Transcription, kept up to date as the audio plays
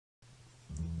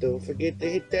Don't forget to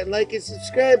hit that like and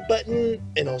subscribe button,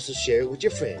 and also share it with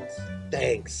your friends.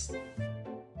 Thanks.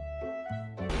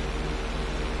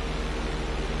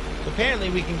 Apparently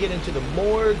we can get into the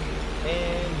morgue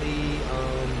and the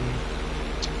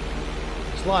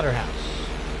slaughterhouse.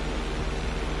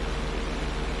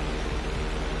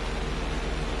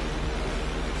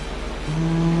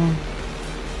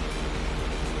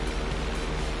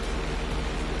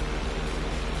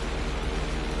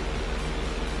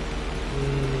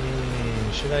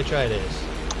 Should I try this?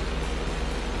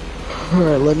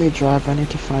 Alright, let me drive. I need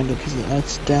to find it because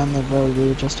it's down the road we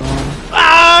were just on.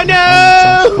 Oh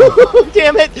no!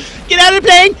 Damn it! Get out of the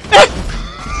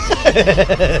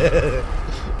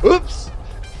plane! Oops!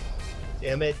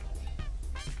 Damn it.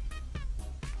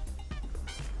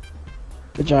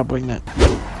 Good job, Wingnut.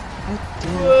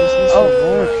 Oh,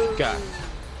 Lord. God.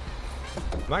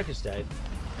 Marcus died.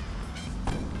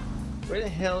 Where the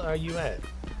hell are you at?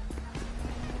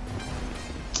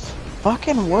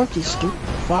 Fucking work, you stupid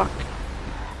fuck.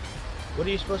 What are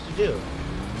you supposed to do?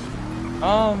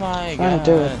 Oh my Trying god.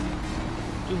 to do it.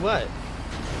 Do what?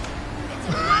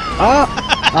 Ah!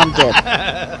 I'm dead.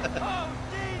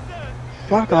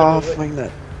 Fuck off,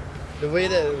 Wingnut. The way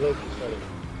that it looks is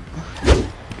funny.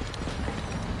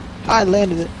 I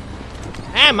landed it.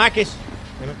 Ah, Marcus!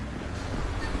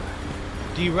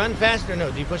 Do you run fast or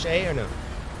no? Do you push A or no?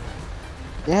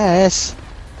 Yes.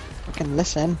 Fucking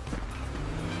listen.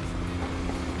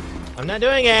 I'm not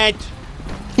doing it!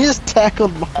 He just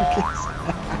tackled Marcus.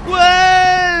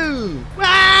 Whoa!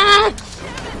 Ah!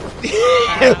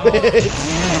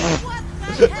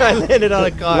 I landed on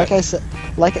a car. Like I said,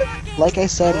 like I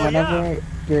said, whenever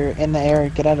you're in the air,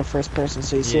 get out of first person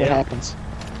so you see what happens.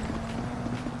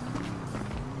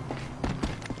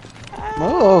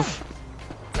 Move.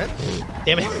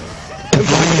 Damn it!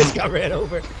 Marcus got ran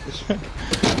over.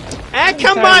 Ah,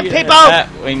 come on, people!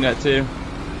 Wingnut too.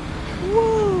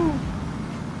 Woo!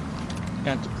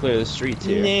 Got to clear the streets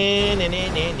here. Damn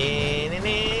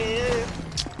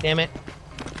it!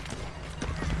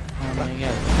 Oh my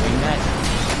god, Wingnut.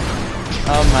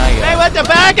 Oh my god. Hey, what the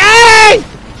fuck? Hey!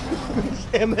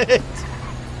 Damn it!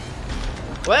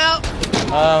 Well.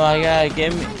 Oh my god,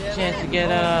 give me a chance to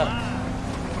get up.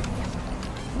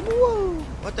 Woo!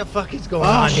 What the fuck is going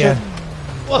on here?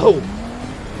 Whoa!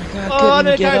 God, Oh,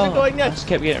 the couldn't get cars are up. going I nuts. just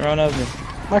kept getting run over.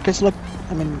 Marcus, look.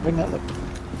 I mean, Wingnut, look.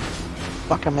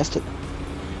 Fuck, I missed it.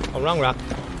 Oh, wrong rock.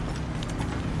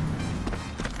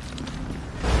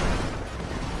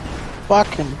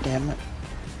 Fucking damn it.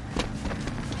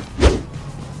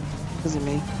 Is it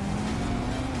me?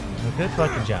 Good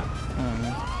fucking job.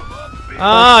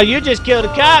 Oh, you just killed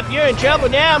a cop. You're in trouble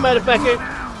now, motherfucker.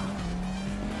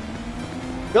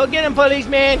 Go get him,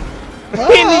 policeman.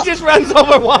 And he just runs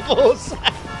over Waffles.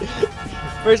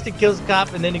 First he kills a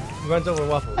cop, and then he runs over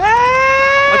Waffles.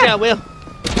 Watch out, Will.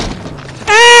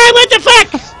 Hey, what the fuck?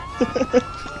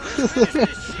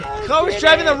 Car was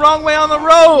driving the wrong way on the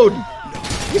road.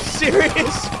 You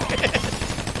serious?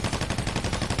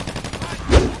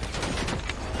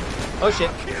 Oh shit.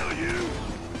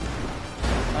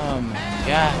 Oh my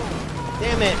god.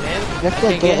 Damn it, man. You have to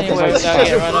Can't get anywhere get without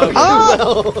getting run over.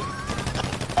 Oh!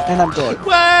 And I'm dead.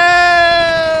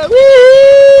 Whoa! Woo!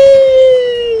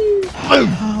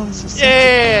 Oh, this is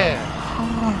Yeah!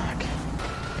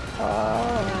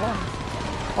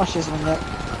 fuck. Watch this one,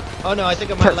 Oh no, I think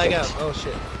I might lag out. Perfect. Oh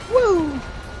shit. Woo!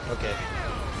 Okay.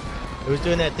 It was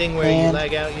doing that thing where you Man.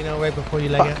 lag out, you know, right before you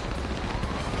lag Fuck. out.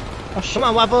 Oh shit. Come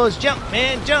on, Waffles, jump,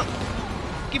 man, jump!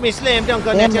 Give me a slam dunk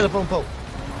on Damn that it. telephone pole.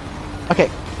 Okay.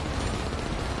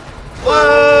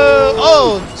 Whoa!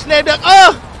 Oh, slam dunk!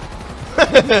 Oh!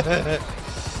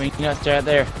 Wingnut's right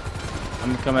there.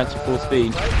 I'm gonna come at you full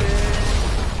speed. Coming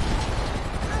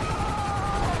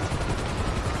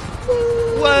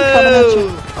at you.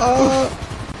 Whoa!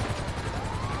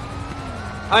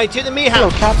 Alright, to the me Hello,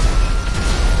 house. cop.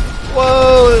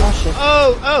 Whoa! Oh, shit.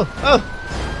 Oh!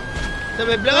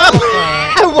 Somebody blow up!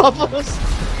 Waffles!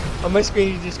 On my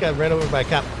screen, you just got ran over by a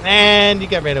cop. And you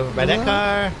got ran over by that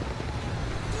car.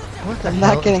 What the I'm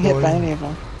hell not getting is hit by going- any of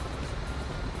them.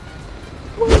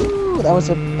 Woo! That was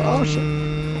a. Oh shit.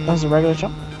 That was a regular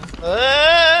jump.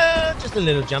 Just a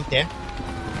little jump there.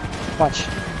 Watch.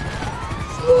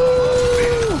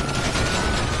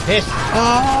 Piss.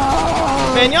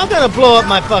 Oh! Man, y'all gonna blow up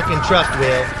my fucking truck,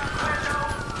 Will.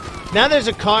 Now there's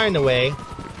a car in the way.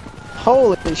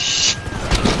 Holy shit.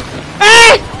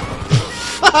 Hey!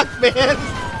 Fuck, man.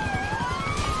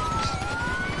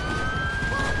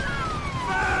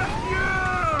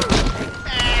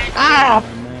 Ah!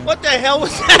 What the hell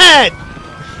was that?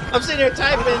 I'm sitting here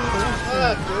typing.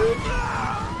 Fuck, dude.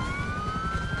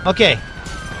 Okay.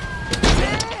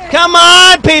 Come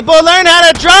on, people, learn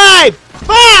how to drive!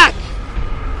 Fuck!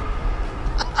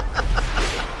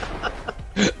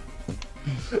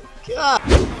 God.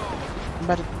 I'm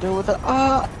about to deal with it.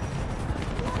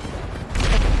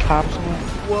 Cops on it.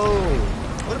 Whoa.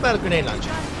 What about a grenade launcher?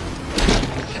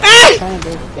 Hey!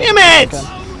 Damn it!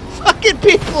 Fucking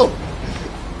people!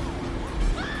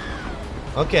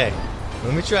 Okay,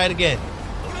 let me try it again.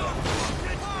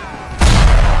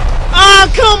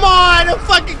 Oh, come on! A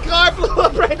fucking car blew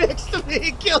up right next to me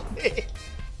and killed me!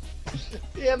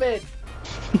 Damn it!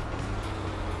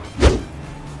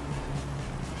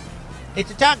 It's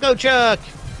a taco truck!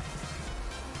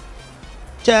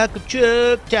 Taco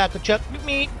truck,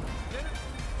 meat.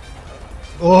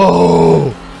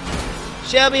 Oh!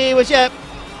 Shelby, what's up?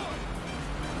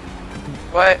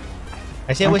 What?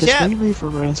 I said, what's up? For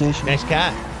organization. Nice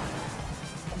car.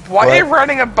 Why are you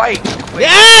running a bike?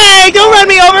 Hey! Don't run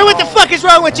me over! What the fuck is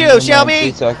wrong with you,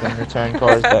 Shelby? So I can return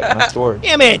cars back to my storage.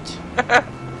 Damn it!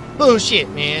 Bullshit,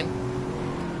 man.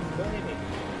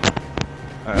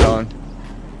 Alright, hold on.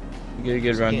 Get a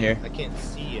good run here. I can't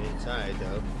see it inside,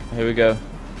 though. Here we go.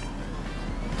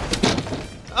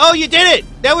 Oh, you did it!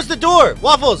 That was the door!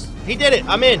 Waffles! He did it!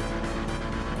 I'm in!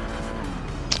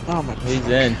 Oh my god. He's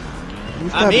in.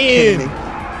 You've I'm gotta be kidding in! me.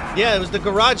 Yeah, it was the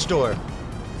garage door.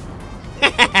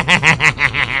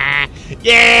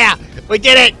 Yeah! We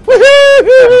did it!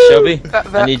 Woohoo! Shelby,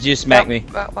 I need you to smack me.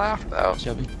 That laugh, though.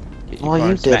 Shelby, get your Well, car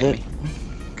you and smack did me.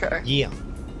 Okay. Yeah.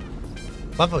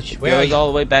 Waffles, It where are goes you? all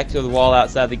the way back to the wall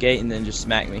outside the gate and then just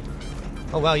smack me.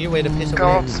 Oh, wow, you're way to piss Go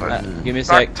over upside. Give me a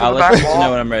Back sec. to I'll the let back you wall.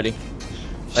 know when I'm ready.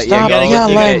 Like, Stop go all the way to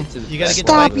the yelling. gate to the You gotta back get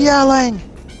the wall. Stop yelling!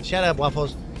 there. Shut up,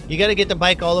 Waffles. You gotta get the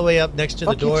bike all the way up next to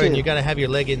the Fuck you door, and too. you gotta have your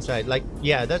leg inside. Like,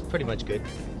 yeah, that's pretty much good.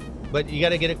 But you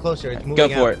gotta get it closer. It's moving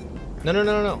Go for out. it.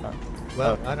 No.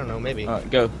 Well, I don't know. Maybe.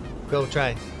 Go. Go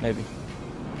try. Maybe.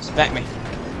 Smack me.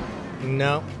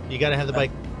 No, you gotta have the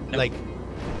bike like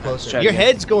Let's closer. try it Your again.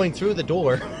 head's going through the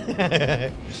door.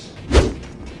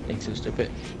 Think so stupid.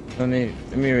 Let me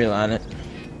realign it.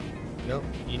 No,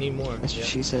 you need more. That's what Yeah.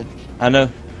 she said. I know.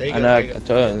 There you I go. know. there I you go. told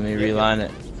you. Let me Yep, realign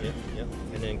it. Yep.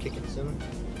 And then kick it some.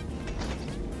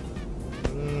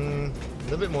 A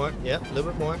little bit more. Yep. A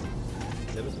little bit more.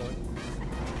 A little bit more.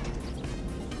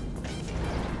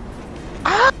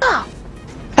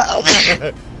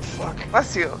 Fuck.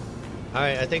 Bless you. All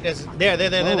right. I think that's there.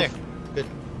 There. Good.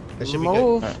 That should be good.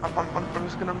 Move. I'm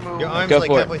just gonna move. Your arm's Go like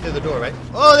for it. halfway through the door, right?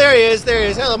 Oh, there he is. There he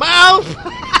is. Hello, mouth.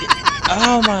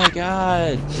 Oh my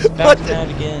god. It's What back the- out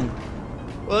again.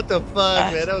 What the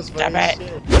fuck, man? That was funny Stop as it.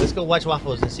 shit. Let's go watch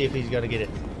Waffles and see if he's gonna get it.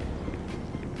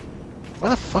 Why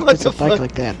the fuck What is the the bike fuck?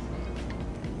 like that?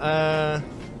 I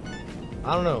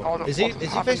don't know. Oh, no, Is he what's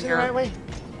happening facing the here? right way?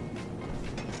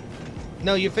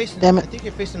 No, you're facing. Damn it. I think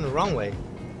you're facing the wrong way.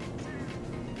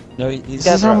 No, he's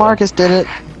This is how Marcus did it.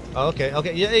 Oh, okay.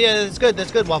 Yeah, that's good.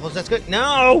 That's good, Waffles. That's good.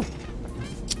 No.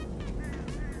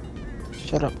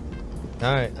 Shut up.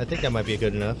 All right, I think that might be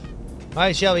good enough. All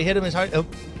right, Shelby, hit him as hard. Oh.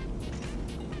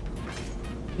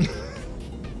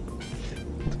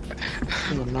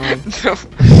 Oh, no.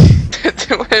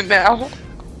 Do it now.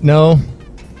 No.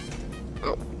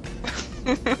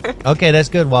 Okay, that's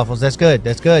good, Waffles. That's good.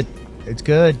 That's good. It's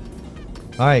good.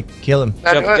 All right, kill him.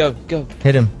 Now do it. Go.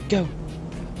 Hit him. Go.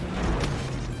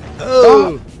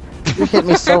 Oh. You hit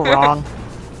me so wrong.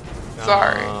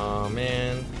 Sorry. Oh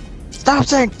man. Stop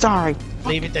saying sorry.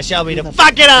 Leave it to Shelby to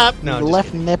fuck it up. No. You just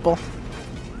left nipple.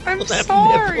 I'm Left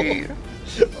sorry. nipple.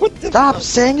 What the Stop fuck?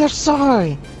 saying you're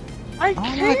sorry. I Oh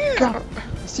my can't. god.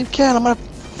 Yes, you can. I'm gonna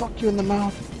fuck you in the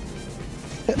mouth.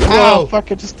 Ow. Oh,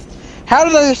 fuck it. Just. How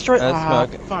did I destroy? That's Ah,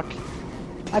 fuck.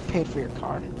 fuck. I paid for your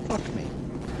card. Fuck me.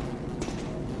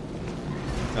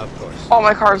 Of course. Oh,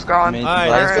 my car's I gone. mean, Alright,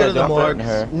 like I let's go said, to the don't morgue. threaten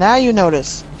her. Now you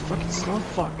notice. Fucking slow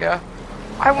fuck. Yeah.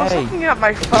 I was Hey. looking at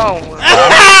my phone.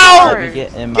 Ow! Let me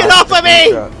get in my Get off of me!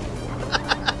 truck.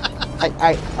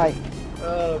 I.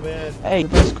 Oh man. Hey,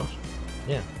 Bicycle.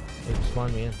 Yeah. They just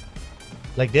spawned me in.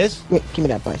 Like this? Give me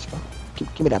that bicycle.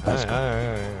 Give me that bicycle.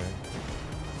 Alright.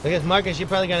 I guess Marcus, you're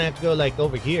probably gonna have to go like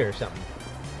over here or something.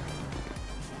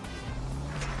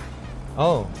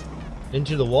 Oh.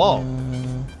 Into the wall.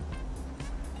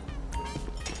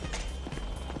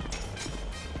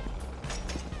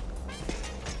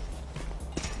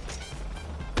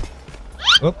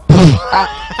 Oh.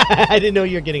 I didn't know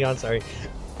you were getting on, sorry.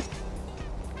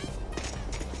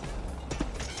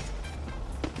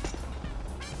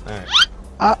 Alright.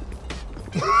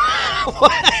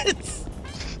 What?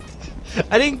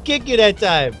 I didn't kick you that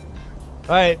time.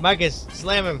 Alright, Marcus,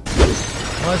 slam him.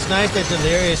 Well, it's nice that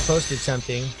Delirious posted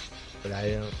something, but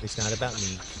I don't. It's not about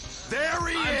me. There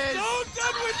he is! So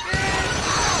done with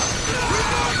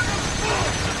him!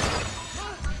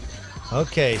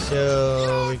 Okay,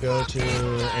 so we go to...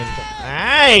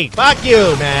 Hey! Fuck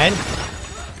you, man!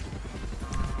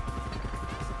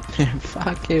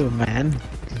 Fuck you, man.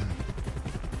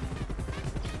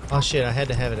 Oh shit, I had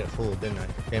to have it at full, didn't I?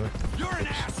 Damn it. You're an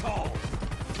asshole.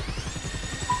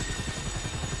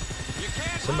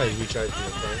 Somebody recharged the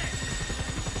thing.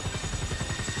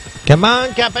 Come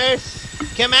on, Cappers!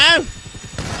 Come on!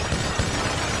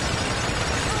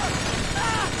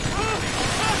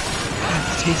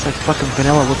 It tastes like fucking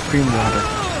vanilla with cream water.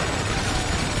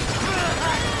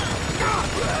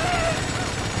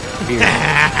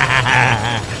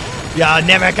 You're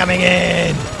never coming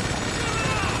in!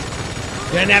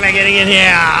 You're never getting in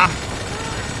here!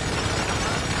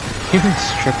 You're in a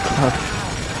strip club.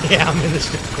 Yeah, I'm in the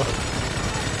strip club.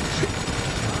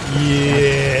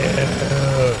 Yeah!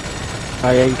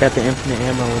 Oh yeah, you got the infinite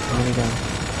ammo with the minigun.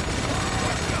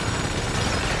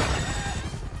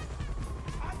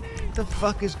 What the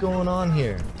fuck is going on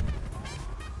here?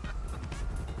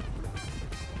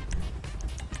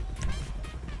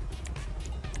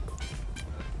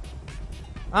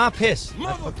 Ah, piss.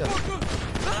 I fucked up.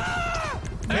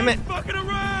 Damn it. Fucking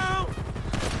around.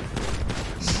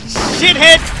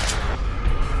 Shithead!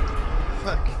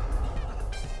 Fuck.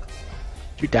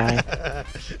 You die.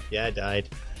 Yeah, I died.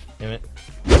 Damn it.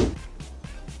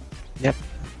 Yep.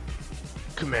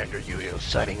 Commander Yuyo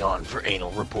signing on for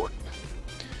anal report.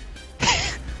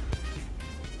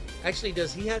 Actually,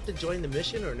 does he have to join the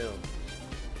mission or no?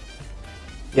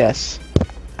 Yes.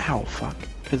 Ow, fuck.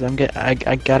 Because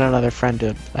I got another friend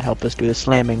to help us do the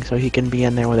slamming, so he can be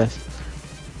in there with us.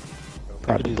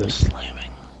 Probably the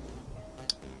slamming.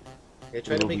 Yeah,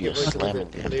 try to make your It'll be a voice a little slamming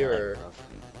bit damn clearer. time,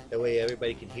 That way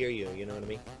everybody can hear you, you know what I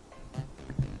mean?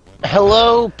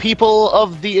 Hello, people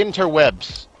of the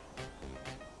interwebs.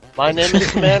 My name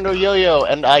is Commander Yo-Yo,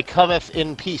 and I cometh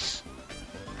in peace.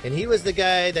 And he was the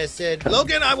guy that said,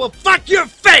 Logan, I will fuck your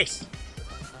face!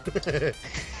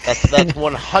 That's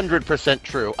 100%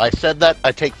 true. I said that,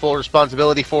 I take full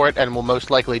responsibility for it, and will most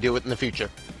likely do it in the future.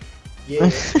 Yeah,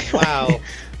 wow.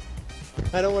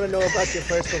 I don't want to know about your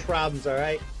personal problems,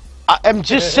 alright? I'm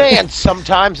just saying,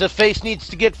 sometimes a face needs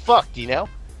to get fucked, you know?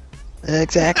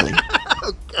 Exactly.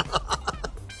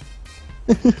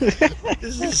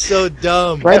 This is so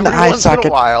dumb. Right in the Every eye once in socket. a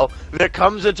while, there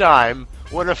comes a time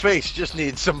when a face just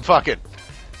needs some fucking.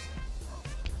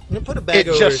 I'm gonna put a bag It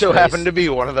over just his so face. happened to be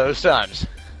one of those times.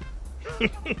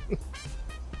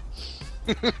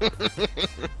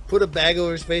 Put a bag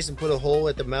over his face and put a hole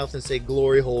at the mouth and say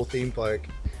Glory Hole Theme Park.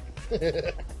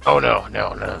 Oh no,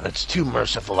 that's too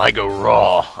merciful. I go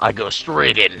raw. I go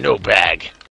straight in, no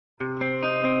bag.